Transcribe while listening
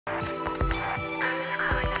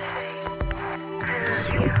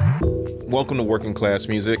Welcome to Working Class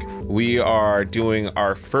Music. We are doing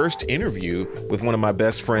our first interview with one of my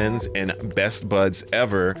best friends and best buds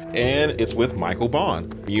ever, and it's with Michael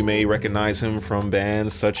Bohn. You may recognize him from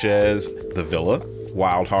bands such as The Villa,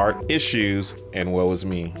 Wild Heart, Issues, and Woe Is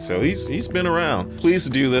Me. So he's been around. Pleased to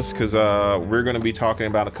do this because we're going to be talking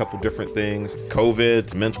about a couple different things: COVID,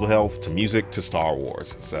 to mental health, to music, to Star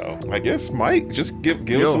Wars. So I guess Mike, just give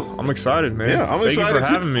us some... I'm excited, man. Yeah, I'm excited Thank you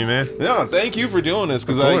for having me, man. Yeah, thank you for doing this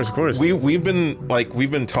because of course. we've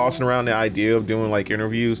been tossing around the idea of doing like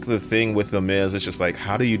interviews. The thing with them is it's just like,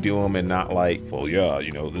 how do you do them and not like, well, yeah,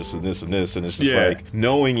 you know, this and this and this, and it's just like,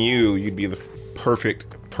 knowing you'd be the perfect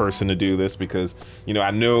person to do this because, you know, I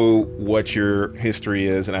know what your history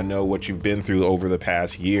is and I know what you've been through over the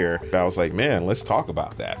past year. I was like, man, let's talk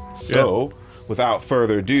about that. So without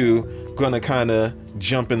further ado, gonna kind of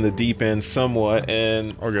jump in the deep end somewhat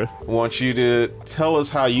and want you to tell us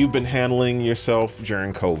how you've been handling yourself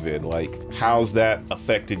during COVID. Like, how's that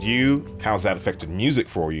affected you? How's that affected music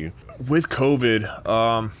for you? With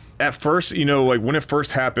COVID, at first, you know, like when it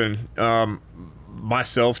first happened,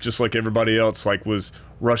 myself, just like everybody else, like was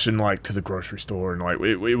rushing like to the grocery store, and like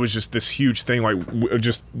it was just this huge thing, like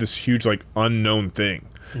just this huge like unknown thing.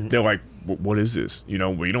 They're like, what is this? You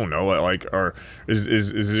know, we don't know. Like, or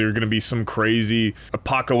is there gonna be some crazy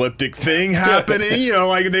apocalyptic thing happening? You know,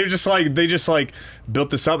 like they just like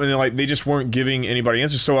built this up, and they just weren't giving anybody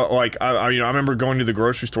answers. So like I remember going to the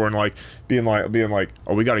grocery store and like being like,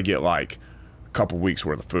 oh, we got to get like couple weeks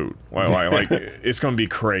worth of food, like it's gonna be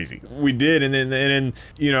crazy. We did, and then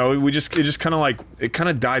you know, it just kind of like, it kind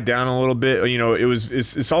of died down a little bit. You know,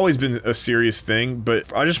 it's always been a serious thing, but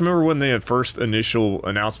I just remember when the first initial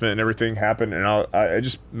announcement and everything happened, and I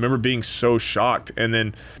just remember being so shocked. And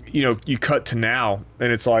then, you know, you cut to now,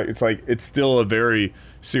 and it's still a very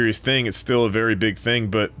serious thing. It's still a very big thing,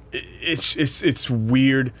 but it's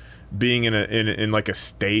weird being in like a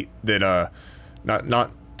state that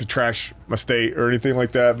not to trash my state or anything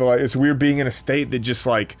like that, but like, it's weird being in a state that just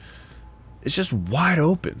like, it's just wide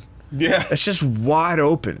open. Yeah, it's just wide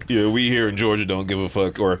open. Yeah, we here in Georgia don't give a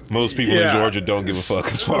fuck, or most people in Georgia don't give a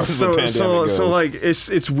fuck as far as the pandemic goes. So like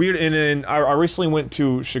it's weird. And I recently went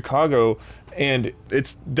to Chicago, and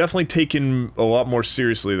it's definitely taken a lot more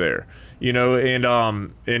seriously there. You know,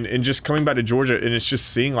 and just coming back to Georgia, and it's just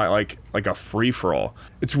seeing like a free for all.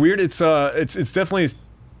 It's weird. It's definitely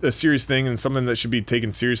a serious thing and something that should be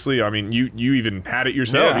taken seriously. I mean, you even had it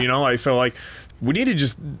yourself, you know, like, so like we need to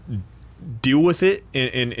just deal with it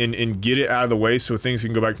and get it out of the way so things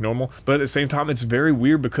can go back to normal. But at the same time, it's very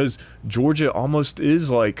weird because Georgia almost is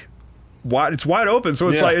like it's wide open, so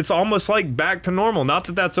it's like it's almost like back to normal. Not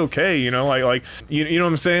that that's okay, you know, like you know what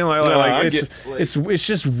I'm saying, it's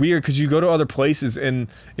just weird because you go to other places and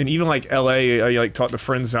even like LA, I like talk to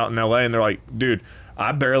friends out in LA, and they're like, dude,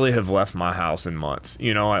 I barely have left my house in months,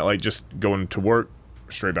 you know, like just going to work,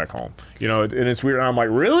 straight back home, you know, and it's weird. And I'm like,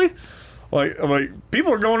 really? Like, I'm like,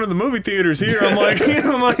 people are going to the movie theaters here. I'm like,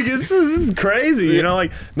 this is crazy, you know,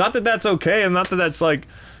 like, not that that's okay, and not that that's like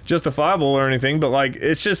justifiable or anything, but like,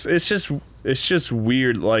 it's just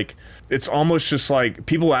weird. Like, it's almost just like,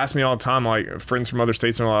 people ask me all the time, like friends from other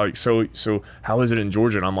states, and they're like, so how is it in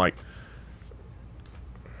Georgia? And I'm like,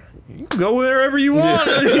 you can go wherever you want,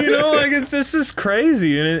 you know, like it's just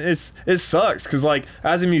crazy, and it sucks because like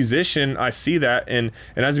as a musician I see that, and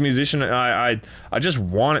as a musician I just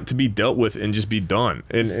want it to be dealt with and just be done,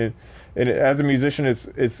 and as a musician it's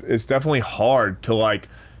definitely hard to like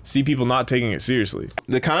see people not taking it seriously.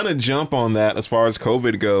 To kind of jump on that as far as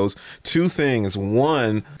COVID goes, two things.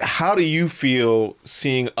 One, how do you feel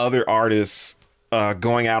seeing other artists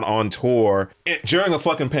going out on tour during a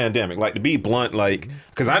fucking pandemic? Like, to be blunt, like,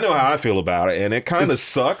 because I know how I feel about it, and it kind of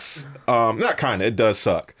sucks. Not kind of, it does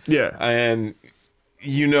suck. Yeah. And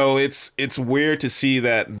you know, it's weird to see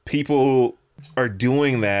that people are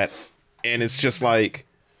doing that, and it's just like,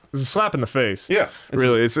 it's a slap in the face. Yeah,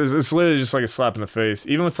 really, it's literally just like a slap in the face.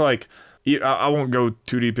 Even with like, I won't go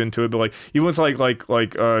too deep into it, but like even with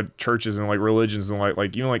like churches and like religions and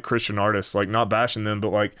like even like Christian artists, like not bashing them, but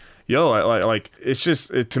like, yo, like it's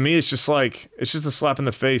just, to me it's just a slap in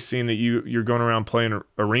the face seeing that you're going around playing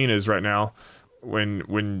arenas right now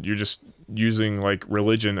when you're just using like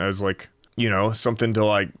religion as like, you know, something to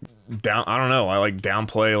like I don't know, I like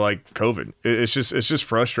downplay like COVID. It's just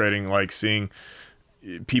frustrating, like seeing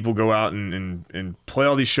people go out and play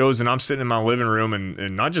all these shows, and I'm sitting in my living room,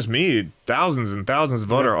 and not just me, thousands and thousands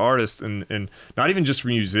of other artists, and not even just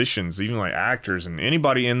musicians, even like actors and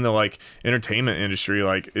anybody in the like entertainment industry,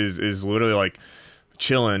 like is literally like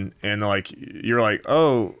chilling, and like you're like,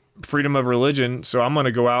 oh, freedom of religion, so I'm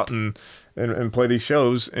gonna go out and play these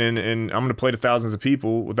shows, and I'm gonna play to thousands of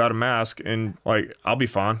people without a mask, and like I'll be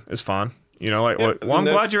fine. It's fine. You know, like, Yeah, well, I'm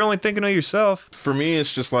glad you're only thinking of yourself. For me,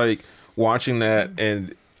 it's just like watching that,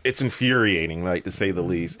 and it's infuriating, like, to say the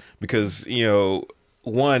least, because, you know,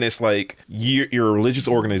 one, it's like you're a religious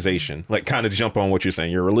organization, like, kind of jump on what you're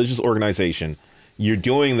saying. You're a religious organization. You're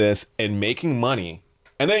doing this and making money,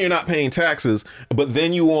 and then you're not paying taxes, but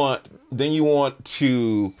then you want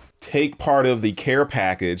to take part of the care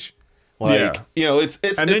package, like, you know, it's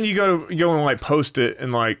and then you go and like post it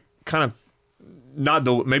and like kind of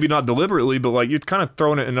maybe not deliberately, but like you're kind of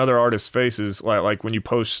throwing it in other artists' faces, like when you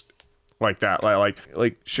post like that, like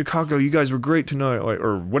Chicago, you guys were great tonight, like,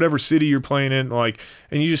 or whatever city you're playing in, like,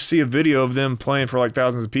 and you just see a video of them playing for like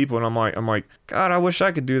thousands of people, and I'm like, God, I wish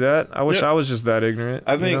I could do that. I wish I was just that ignorant.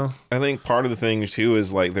 I think part of the thing too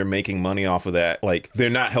is like they're making money off of that. Like,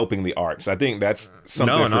 they're not helping the arts. I think that's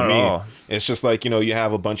something for me. It's just like, you know, you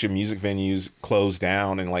have a bunch of music venues closed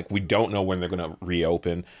down, and like we don't know when they're gonna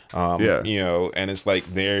reopen. You know, and it's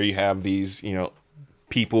like there you have these, you know,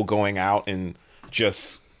 people going out and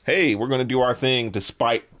just, hey, we're going to do our thing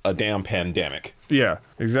despite a damn pandemic. Yeah,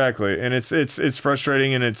 exactly. And it's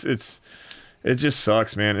frustrating, and it just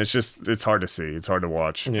sucks, man. It's hard to see. It's hard to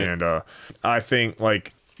watch. Yeah. And I think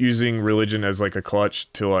like using religion as like a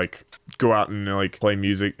clutch to like go out and like play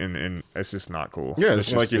music, and it's just not cool. Yeah,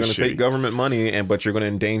 it's like you're going to take government money, but you're going to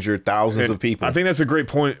endanger thousands of people. I think that's a great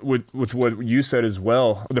point with what you said as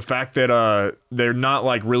well. The fact that they're not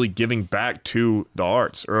like really giving back to the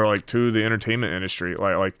arts or like to the entertainment industry.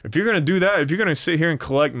 Like if you're going to do that, if you're going to sit here and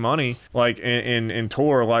collect money like and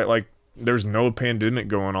tour like there's no pandemic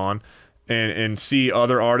going on, and see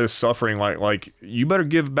other artists suffering, like you better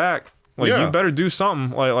give back. Like you better do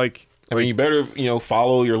something. Like I mean, you better, you know,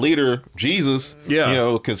 follow your leader, Jesus. You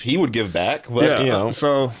know, because he would give back. But you know,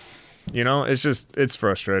 so, you know, it's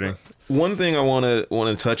frustrating. One thing I want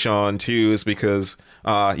to touch on too is because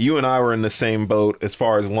you and I were in the same boat as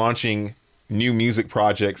far as launching new music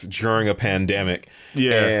projects during a pandemic.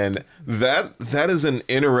 Yeah, and that is an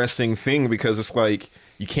interesting thing, because it's like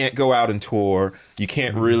you can't go out and tour. You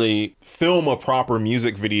can't really film a proper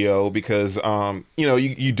music video because you know,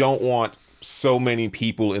 you don't want so many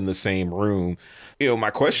people in the same room. You know, my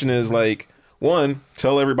question is like, one,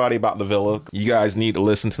 tell everybody about the Villa. You guys need to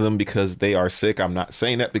listen to them because they are sick. I'm not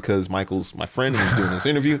saying that because Michael's my friend and he's doing this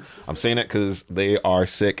interview. I'm saying that because they are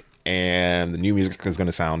sick, and the new music is going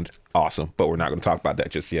to sound awesome, but we're not going to talk about that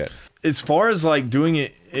just yet. As far as like doing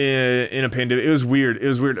it in a pandemic, it was weird.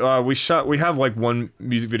 We have like one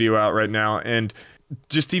music video out right now, and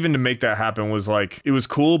just even to make that happen was like, it was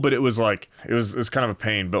cool, but it was like it was kind of a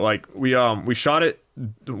pain. But like we shot it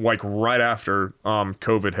like right after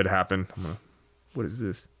COVID had happened. What is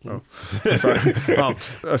this? Oh, sorry.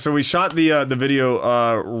 So we shot the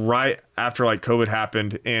video right after like COVID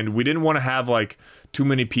happened, and we didn't want to have like too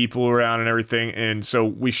many people around and everything, and so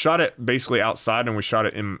we shot it basically outside, and we shot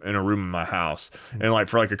it in a room in my house. And like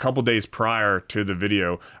for like a couple days prior to the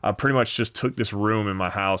video, I pretty much just took this room in my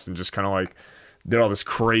house and just kind of like did all this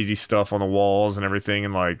crazy stuff on the walls and everything,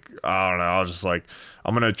 and like I don't know, I was just like,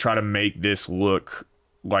 I'm gonna try to make this look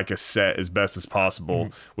like a set as best as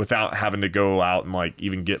possible without having to go out and like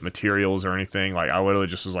even get materials or anything. Like I literally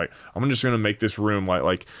just was like, I'm just gonna make this room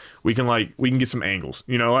like we can get some angles,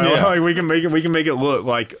 you know, like we can make it look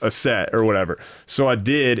like a set or whatever. So I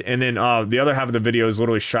did, and then the other half of the video is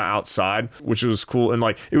literally shot outside, which was cool. And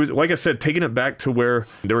like it was, like I said, taking it back to where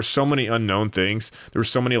there were so many unknown things. There were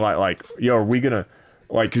so many like yo, are we gonna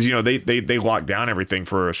like, because you know they locked down everything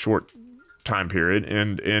for a short time period,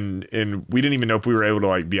 and we didn't even know if we were able to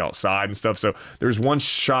like be outside and stuff. So there's one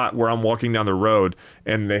shot where I'm walking down the road,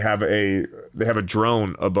 and they have a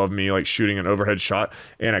drone above me like shooting an overhead shot,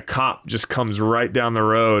 and a cop just comes right down the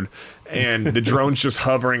road, and the drone's just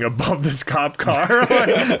hovering above this cop car.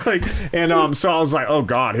 So I was like, oh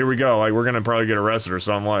God, here we go. Like we're gonna probably get arrested or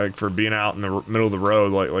something, like for being out in the middle of the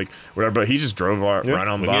road, like whatever. But he just drove right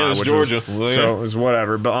on by. Yeah, it's Georgia. So it was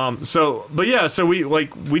whatever. But so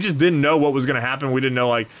we just didn't know what was gonna happen. We didn't know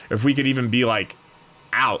like if we could even be like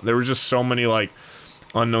out. There was just so many like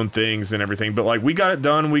unknown things and everything, but like we got it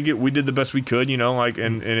done. We did the best we could, you know, like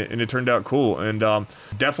and it turned out cool. And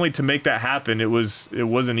definitely to make that happen, it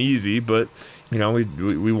wasn't easy, but you know,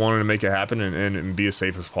 we wanted to make it happen and be as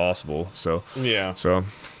safe as possible. So yeah. So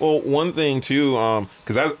well, one thing too,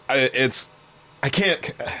 because I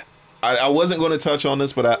wasn't going to touch on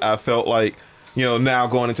this, but I felt like, you know, now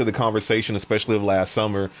going into the conversation, especially of last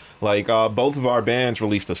summer, like both of our bands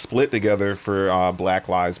released a split together for Black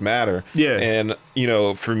Lives Matter. Yeah. And, you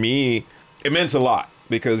know, for me, it meant a lot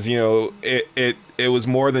because you know it was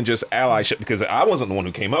more than just allyship, because I wasn't the one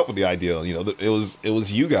who came up with the idea. You know, it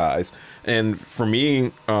was you guys, and for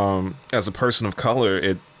me, as a person of color,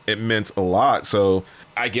 it meant a lot. So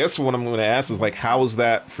I guess what I'm going to ask is like, how was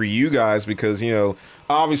that for you guys? Because you know,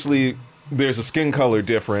 obviously there's a skin color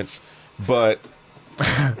difference, but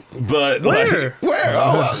where? Like, where?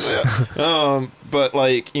 But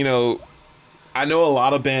like, you know, I know a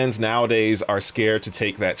lot of bands nowadays are scared to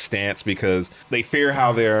take that stance because they fear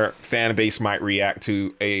how their fan base might react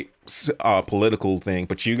to a political thing.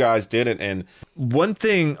 But you guys didn't. And one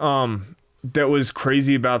thing that was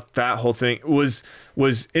crazy about that whole thing was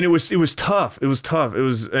and it was tough. It was tough. It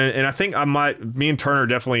was, and I think me and Turner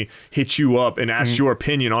definitely hit you up and asked your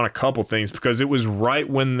opinion on a couple things, because it was right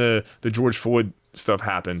when the George Floyd stuff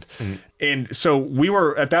happened. And so we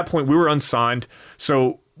were, at that point, we were unsigned.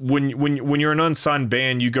 So when you're an unsigned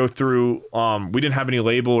band, you go through, we didn't have any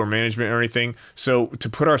label or management or anything. So to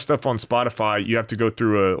put our stuff on Spotify, you have to go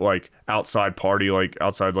through a like outside party, like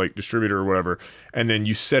outside like distributor or whatever. And then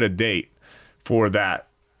you set a date for that,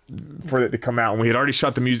 for it to come out. And we had already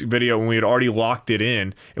shot the music video and we had already locked it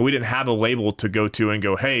in, and we didn't have a label to go to and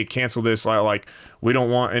go, hey, cancel this. Like we don't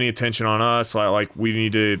want any attention on us. Like we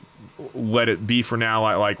need to let it be for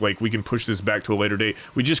now. Like we can push this back to a later date.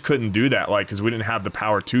 We just couldn't do that, like, because we didn't have the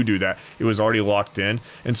power to do that. It was already locked in.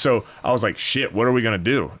 And so I was like, shit, what are we gonna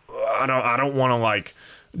do? I don't want to like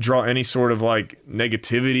draw any sort of like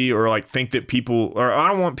negativity or like think that people, or I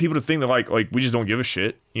don't want people to think that like we just don't give a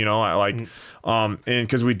shit, you know. And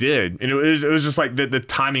because we did, and it was just like the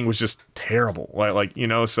timing was just terrible, like you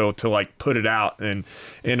know. So to like put it out and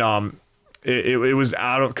it was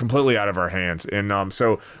completely out of our hands. And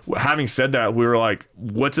so having said that, we were like,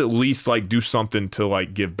 let's at least like do something to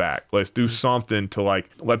like give back. Let's do something to like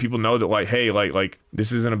let people know that like, hey, like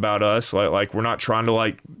this isn't about us. Like we're not trying to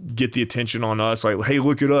like get the attention on us. Like, hey,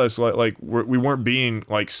 look at us. Like we weren't being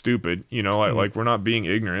like stupid, you know, like we're not being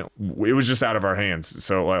ignorant. It was just out of our hands.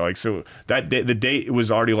 So so that day, the date was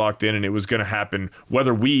already locked in, and it was going to happen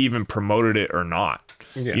whether we even promoted it or not.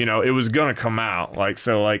 Yeah. You know, it was gonna come out. Like,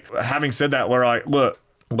 so like having said that, we're like, look,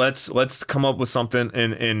 let's come up with something.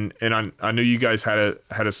 And I knew you guys had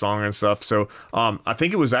a song and stuff. So I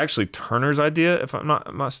think it was actually Turner's idea, if I'm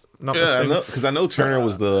not mistaken. Because I know Turner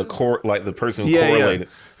was the the person who correlated.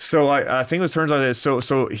 Yeah. So I think it was Turner's idea.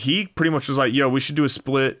 So he pretty much was like, yo, we should do a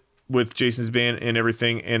split with Jason's band and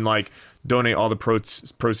everything, and like donate all the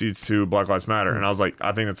proceeds to Black Lives Matter. And I was like,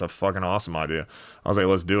 I think that's a fucking awesome idea. I was like,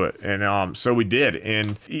 let's do it. And so we did.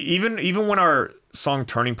 And even when our song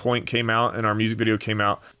Turning Point came out and our music video came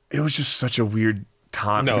out, it was just such a weird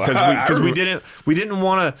time. No, because we didn't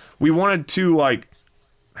want to, we wanted to like,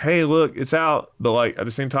 hey, look, it's out, but like at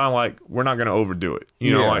the same time, like we're not gonna overdo it.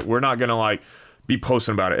 You know, like we're not gonna like be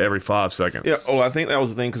posting about it every 5 seconds. Yeah. Oh, I think that was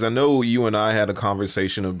the thing, because I know you and I had a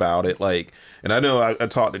conversation about it. Like, and I know I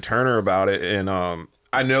talked to Turner about it, and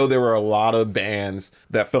I know there were a lot of bands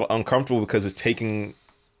that felt uncomfortable because it's taking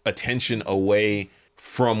attention away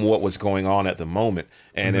from what was going on at the moment.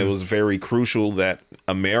 And it was very crucial that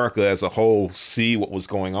America as a whole see what was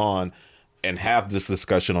going on and have this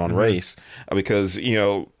discussion on race, because, you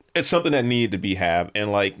know, it's something that needed to be had.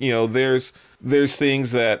 And like, you know, there's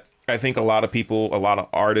things that I think a lot of people, a lot of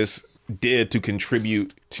artists did to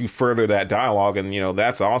contribute to further that dialogue. And, you know,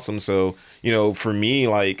 that's awesome. So, you know, for me,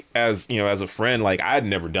 like, as, you know, as a friend, like I'd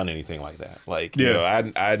never done anything like that. Like, you know,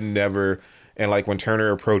 I'd never. And like when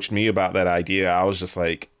Turner approached me about that idea, I was just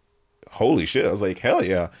like, holy shit. I was like, hell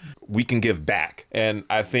yeah, we can give back. And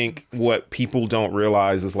I think what people don't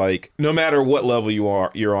realize is like, no matter what level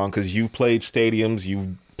you're on, because you've played stadiums,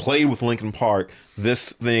 you've played with Linkin Park,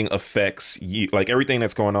 this thing affects you. Like everything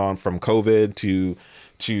that's going on from COVID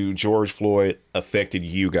to George Floyd affected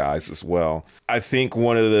you guys as well. I think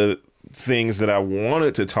one of the things that I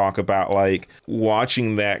wanted to talk about, like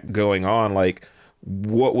watching that going on, like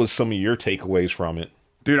what was some of your takeaways from it?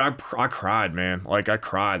 Dude, I cried, man. Like I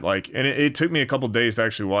cried, like, and it took me a couple days to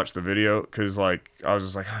actually watch the video, because like I was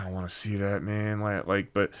just like, I don't want to see that, man.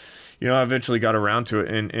 Like, but you know, I eventually got around to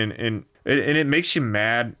it, and it makes you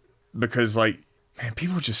mad, because like, man,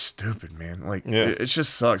 people are just stupid, man. Like, it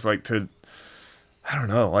just sucks. Like I don't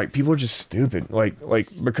know, like people are just stupid. Like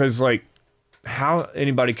because like how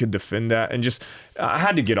anybody could defend that, and just I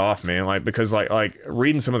had to get off, man. Like because like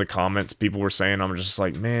reading some of the comments people were saying, I'm just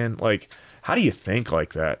like, man, like, how do you think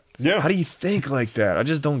like that? Yeah. How do you think like that? I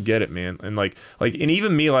just don't get it, man. And like, and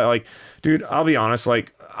even me, like, dude, I'll be honest,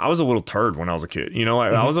 like, I was a little turd when I was a kid, you know,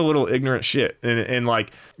 like, I was a little ignorant shit. And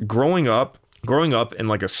like growing up in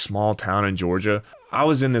like a small town in Georgia, I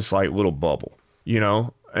was in this like little bubble, you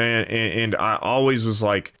know, and I always was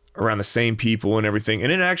like, around the same people and everything.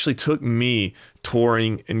 And it actually took me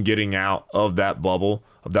touring and getting out of that bubble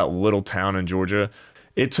of that little town in Georgia.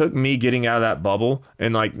 It took me getting out of that bubble,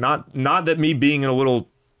 and like not that me being in a little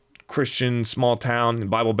Christian small town,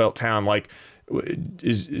 Bible Belt town, like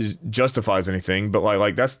is justifies anything, but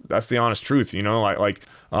like that's the honest truth, you know. I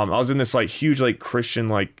was in this like huge like Christian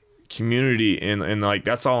like community, and like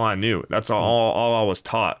that's all I knew. That's all I was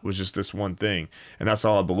taught was just this one thing, and that's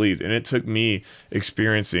all I believed. And it took me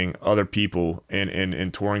experiencing other people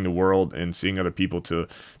and touring the world and seeing other people to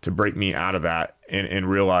break me out of that and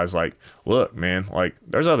realize like, look, man, like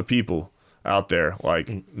there's other people out there. Like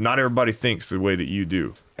not everybody thinks the way that you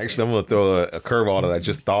do. Actually, I'm going to throw a curveball that I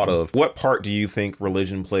just thought of. What part do you think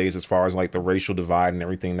religion plays as far as like the racial divide and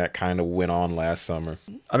everything that kind of went on last summer?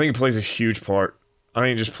 I think it plays a huge part. I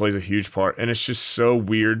think it just plays a huge part, and it's just so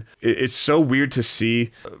weird. It's so weird to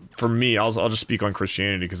see. For me, I'll just speak on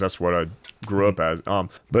Christianity because that's what I grew up as.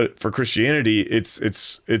 But for Christianity,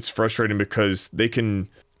 it's frustrating because they can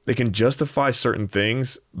justify certain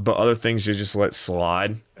things, but other things you just let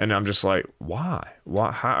slide. And I'm just like, why?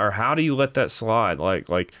 How do you let that slide?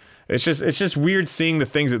 Like it's just weird seeing the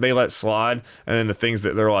things that they let slide, and then the things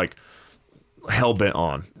that they're like hell bent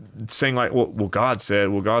on, saying like, well, God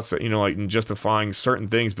said, you know, like, and justifying certain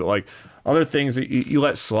things, but like other things that you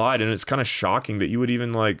let slide, and it's kind of shocking that you would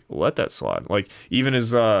even like let that slide. Like even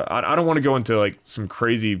as I don't want to go into like some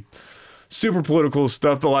crazy super political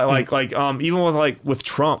stuff, but like even with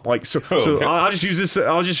Trump, like so I'll just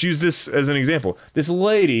use this as an example. This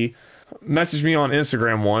lady messaged me on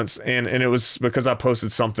Instagram once, and it was because I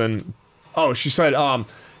posted something. Oh, she said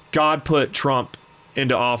God put Trump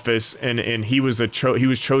into office, and he was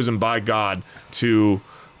chosen by God to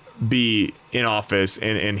be in office,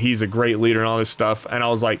 and he's a great leader and all this stuff. And I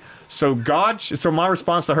was like, so my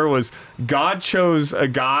response to her was, God chose a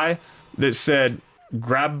guy that said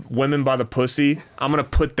grab women by the pussy, I'm gonna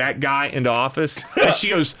put that guy into office. And she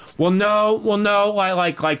goes, well no, I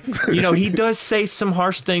like you know, he does say some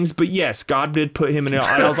harsh things, but yes, God did put him in. And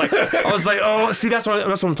I was like, oh, see, that's what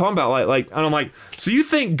I'm talking about. Like, and I'm like, so you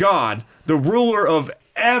think God, the ruler of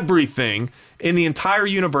everything in the entire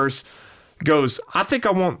universe, goes, I think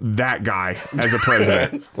I want that guy as a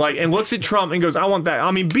president, like, and looks at Trump and goes, I want that.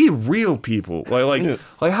 I mean, be real, people. Like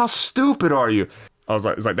how stupid are you? I was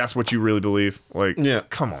like, it's like, that's what you really believe? Like, yeah,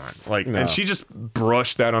 come on. Like, no. And she just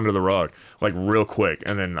brushed that under the rug, like, real quick.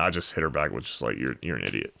 And then I just hit her back with just like, you're an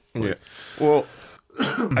idiot. Like, yeah. Well,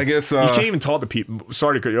 I guess you can't even talk to people.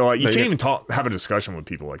 Sorry to cut you off. You can't even have a discussion with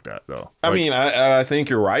people like that, though. I mean, I think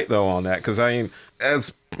you're right though on that, because I mean,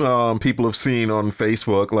 as people have seen on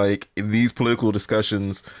Facebook, like these political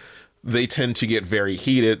discussions, they tend to get very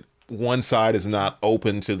heated. One side is not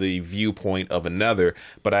open to the viewpoint of another.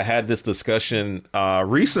 But I had this discussion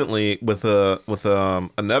recently with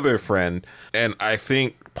another friend, and I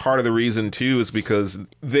think part of the reason too is because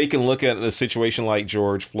they can look at the situation like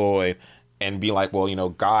George Floyd and be like, well, you know,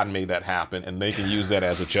 God made that happen, and they can use that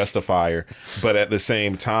as a justifier. But at the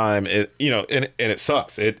same time, it, you know, and it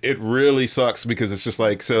sucks. It really sucks, because it's just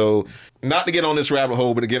like, so not to get on this rabbit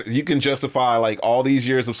hole, but again, you can justify like all these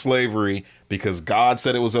years of slavery because God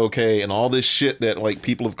said it was okay, and all this shit that like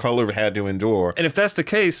people of color had to endure. And if that's the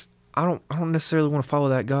case, I don't necessarily want to follow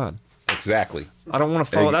that God. Exactly. I don't want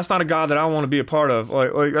to follow. That's not a God that I want to be a part of.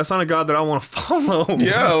 Like that's not a God that I want to follow.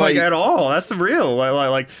 Yeah, like at all. That's the real.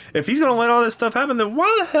 Like if he's gonna let all this stuff happen, then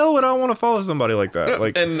why the hell would I want to follow somebody like that?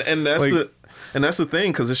 Like, and that's like, that's the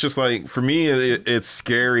thing, because it's just like, for me, it's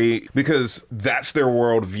scary because that's their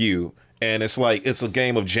worldview. And it's like, it's a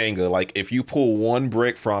game of Jenga. Like, if you pull one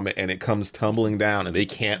brick from it and it comes tumbling down, and they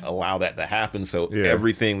can't allow that to happen. So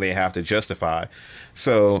everything they have to justify.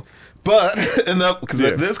 So, but enough, because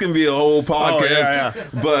this can be a whole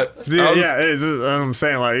podcast. But I'm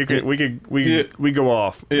saying, like, we go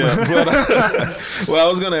off. Yeah. But what I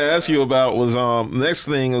was going to ask you about was next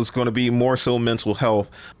thing was going to be more so mental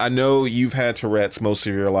health. I know you've had Tourette's most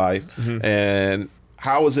of your life, and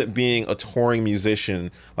how is it being a touring musician,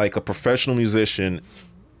 like a professional musician,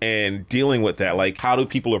 and dealing with that? Like, how do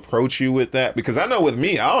people approach you with that? Because I know with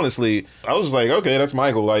me, I was just like, okay, that's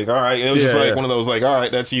Michael. Like, all right. It was just like one of those, like, all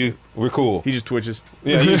right, that's you. We're cool. He just twitches.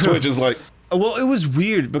 Yeah, he just twitches. Like, well, it was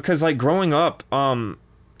weird because, like, growing up,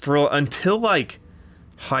 until like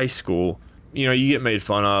high school, you know, you get made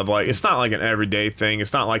fun of. Like, it's not like an everyday thing.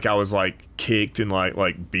 It's not like I was like kicked and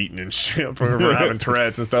like beaten and shit for having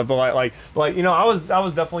Tourette's and stuff. But like you know, I was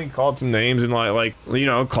definitely called some names and like you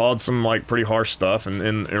know, called some like pretty harsh stuff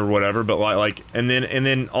and or whatever. But like and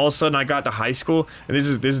then all of a sudden I got to high school, and this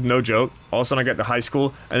is no joke. All of a sudden I got to high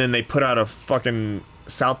school, and then they put out a fucking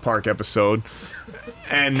South Park episode.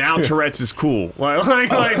 and now Tourette's is cool. Like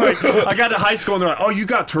I got to high school and they're like, oh, you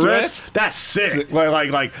got Tourette's? That's sick. Like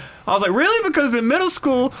I was like, really? Because in middle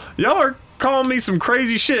school, y'all are calling me some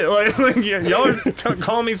crazy shit. Like y'all are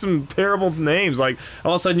calling me some terrible names. Like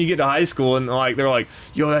all of a sudden you get to high school and like they're like,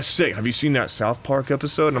 yo, that's sick. Have you seen that South Park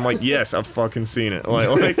episode? And I'm like, yes, I've fucking seen it. But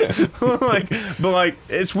like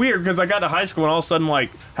it's weird because I got to high school and all of a sudden like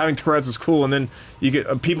having Tourette's was cool, and then you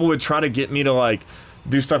get people would try to get me to like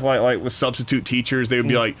do stuff like with substitute teachers. They would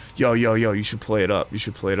be like, yo, you should play it up. You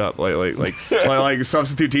should play it up. Like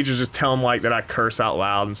substitute teachers just tell them like that I curse out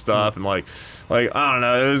loud and stuff, and like I don't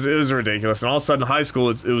know, it was ridiculous. And all of a sudden, in high school,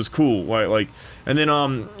 it was cool. Like, and then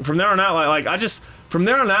from there on out, from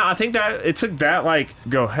there on out, I think that it took that like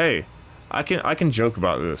go, hey, I can joke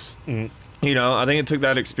about this. You know, I think it took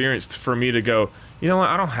that experience for me to go, you know what,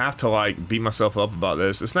 I don't have to like beat myself up about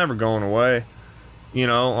this. It's never going away. You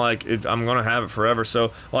know, like I'm gonna have it forever.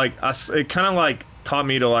 So like it kind of like taught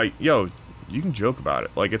me to like, yo, you can joke about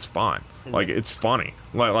it. Like it's fine. Like it's funny.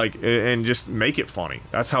 Like and just make it funny.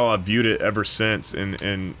 That's how I viewed it ever since.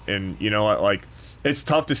 And you know, like it's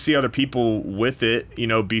tough to see other people with it, you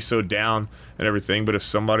know, be so down and everything. But if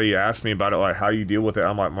somebody asks me about it, like how you deal with it,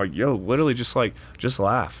 I'm like, yo, literally just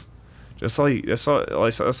laugh. That's all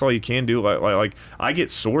you can do. Like I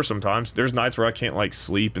get sore sometimes. There's nights where I can't like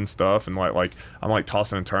sleep and stuff, and like I'm like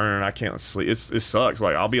tossing and turning and I can't sleep. It sucks.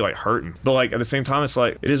 Like I'll be like hurting, but like at the same time, it's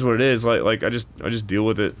like it is what it is. Like I just deal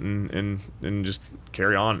with it and just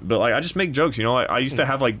carry on. But like I just make jokes. You know, like I used to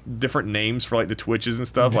have like different names for like the Twitches and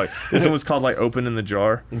stuff. Like this one was called like Open in the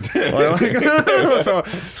Jar. So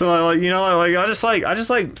like you know like I just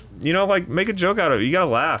like you know like make a joke out of it. You gotta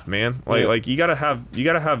laugh, man. Like you gotta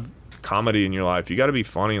have comedy in your life. You got to be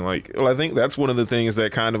funny. Like, well, I think that's one of the things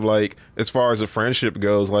that kind of like, as far as a friendship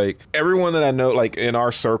goes, like everyone that I know, like in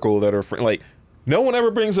our circle that are like, no one ever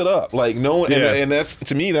brings it up. Like no one, and that's,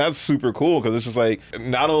 to me, that's super cool because it's just like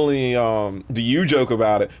not only do you joke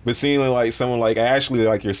about it, but seeing like someone like Ashley,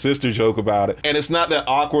 like your sister, joke about it, and it's not that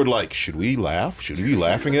awkward. Like, should we laugh? Should we be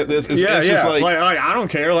laughing at this? It's just like I don't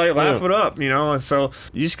care. Like laugh it up, you know. And so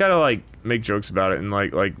you just gotta like make jokes about it and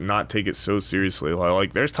like not take it so seriously.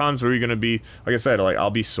 Like there's times where you're gonna be, like I said, like I'll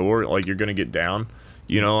be sore. Like you're gonna get down.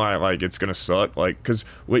 You know, like it's gonna suck, like, cause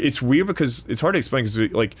it's weird because it's hard to explain, cause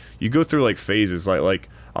like you go through like phases, like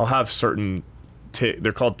I'll have certain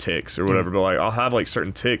they're called tics or whatever, but like I'll have like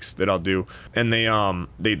certain tics that I'll do, and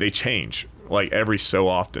they change like every so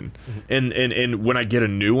often, and when I get a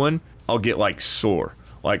new one, I'll get like sore,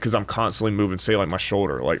 like cause I'm constantly moving, say like my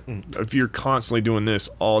shoulder, like if you're constantly doing this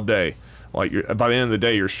all day, like by the end of the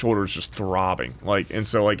day your shoulder's just throbbing, like, and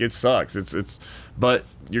so like it sucks. It's but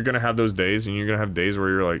you're gonna have those days, and you're gonna have days where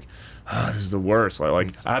you're like, this is the worst.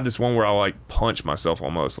 Like I have this one where I'll like punch myself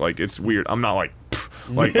almost, like it's weird. I'm not like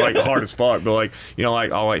like hard as fuck, but like, you know,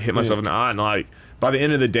 like I'll like hit myself in the eye, and like by the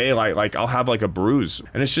end of the day, like I'll have like a bruise,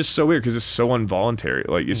 and it's just so weird because it's so involuntary.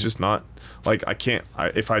 Like it's just not like I can't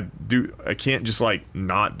just like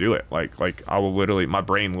not do it. Like I will literally, my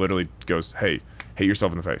brain literally goes, hey, hit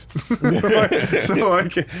yourself in the face. So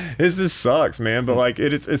like it just sucks, man. But like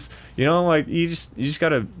it's you know, like you just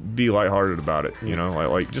gotta be lighthearted about it, you know,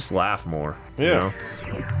 like just laugh more. Yeah.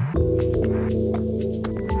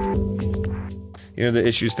 You know, the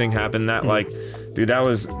issues thing happened, that like, dude, that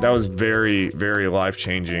was very, very life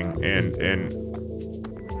changing, and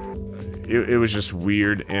it was just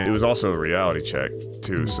weird, and it was also a reality check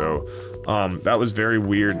too. So that was very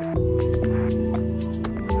weird.